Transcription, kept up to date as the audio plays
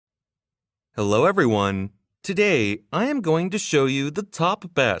Hello everyone! Today, I am going to show you the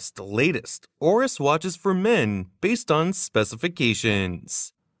top best, latest Oris watches for men based on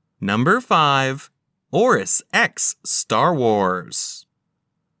specifications. Number 5. Oris X Star Wars.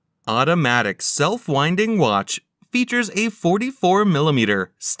 Automatic self-winding watch features a 44mm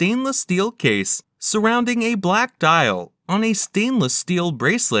stainless steel case surrounding a black dial on a stainless steel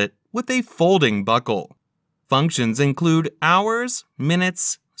bracelet with a folding buckle. Functions include hours,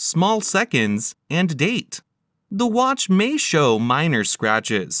 minutes, small seconds, and date. The watch may show minor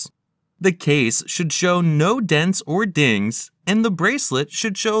scratches. The case should show no dents or dings, and the bracelet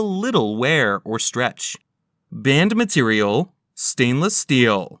should show little wear or stretch. Band material, stainless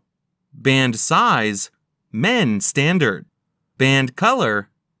steel. Band size, men standard. Band color,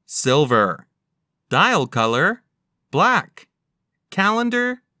 silver. Dial color, black.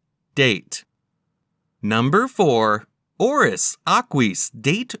 Calendar, date. Number 4. Oris Aquis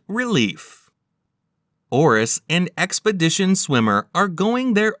Date Relief. Oris and Expedition Swimmer are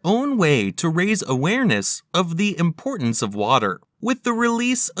going their own way to raise awareness of the importance of water with the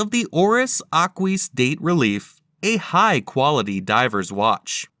release of the Oris Aquis Date Relief, a high-quality diver's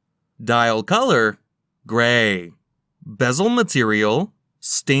watch. Dial color, gray. Bezel material,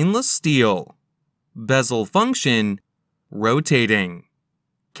 stainless steel. Bezel function, rotating.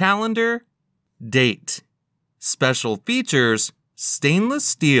 Calendar, date. Special features, stainless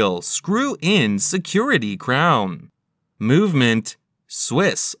steel screw-in security crown. Movement,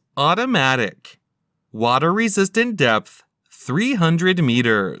 Swiss automatic. Water-resistant depth, 300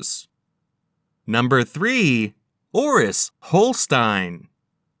 meters. Number 3. Oris Hölstein.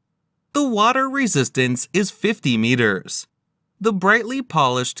 The water resistance is 50 meters. The brightly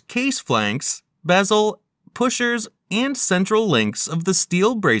polished case flanks, bezel, pushers, and central links of the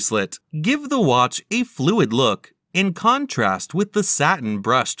steel bracelet give the watch a fluid look in contrast with the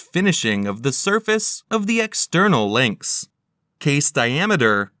satin-brushed finishing of the surface of the external links. Case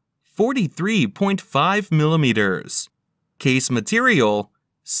diameter, 43.5 millimeters. Case material,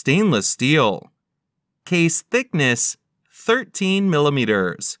 stainless steel. Case thickness, 13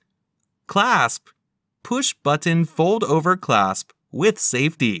 millimeters. Clasp, push-button fold-over clasp with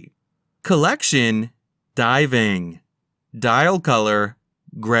safety. Collection, diving. Dial color,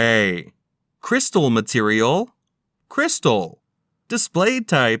 gray. Crystal material, crystal. Display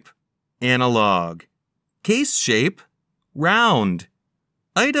type, analog. Case shape, round.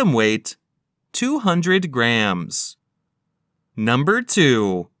 Item weight, 200 grams. Number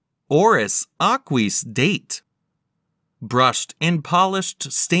 2. Oris Aquis Date. Brushed and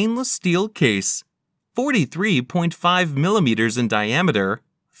polished stainless steel case, 43.5 millimeters in diameter,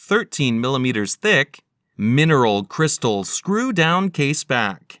 13 millimeters thick. Mineral crystal screw-down case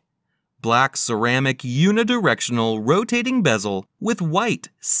back. Black ceramic unidirectional rotating bezel with white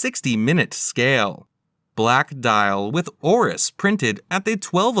 60-minute scale. Black dial with Oris printed at the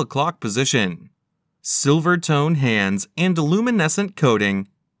 12 o'clock position. Silver tone hands and luminescent coating.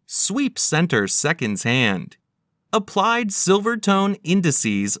 Sweep center seconds hand. Applied silver tone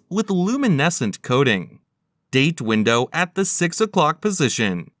indices with luminescent coating. Date window at the 6 o'clock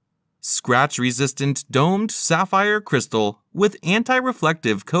position. Scratch-resistant domed sapphire crystal with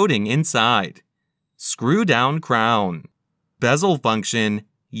anti-reflective coating inside. Screw-down crown. Bezel function,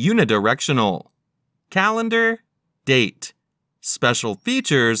 unidirectional. Calendar, date. Special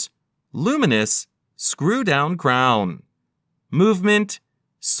features, luminous, screw-down crown. Movement,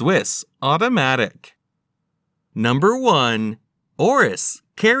 Swiss automatic. Number 1. Oris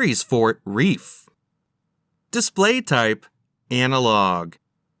Carysfort Reef. Display type, analog.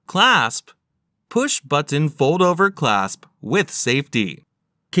 Clasp, push-button fold-over clasp with safety.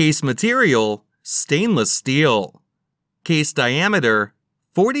 Case material, stainless steel. Case diameter,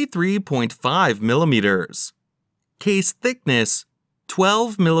 43.5 millimeters. Case thickness,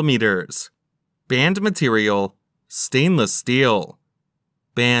 12 millimeters. Band material, stainless steel.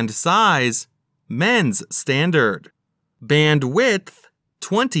 Band size, men's standard. Band width,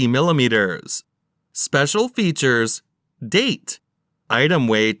 20 millimeters. Special features, date. Item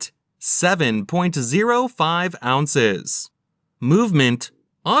weight, 7.05 ounces. Movement,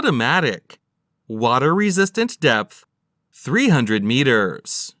 automatic. Water-resistant depth, 300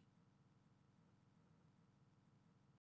 meters.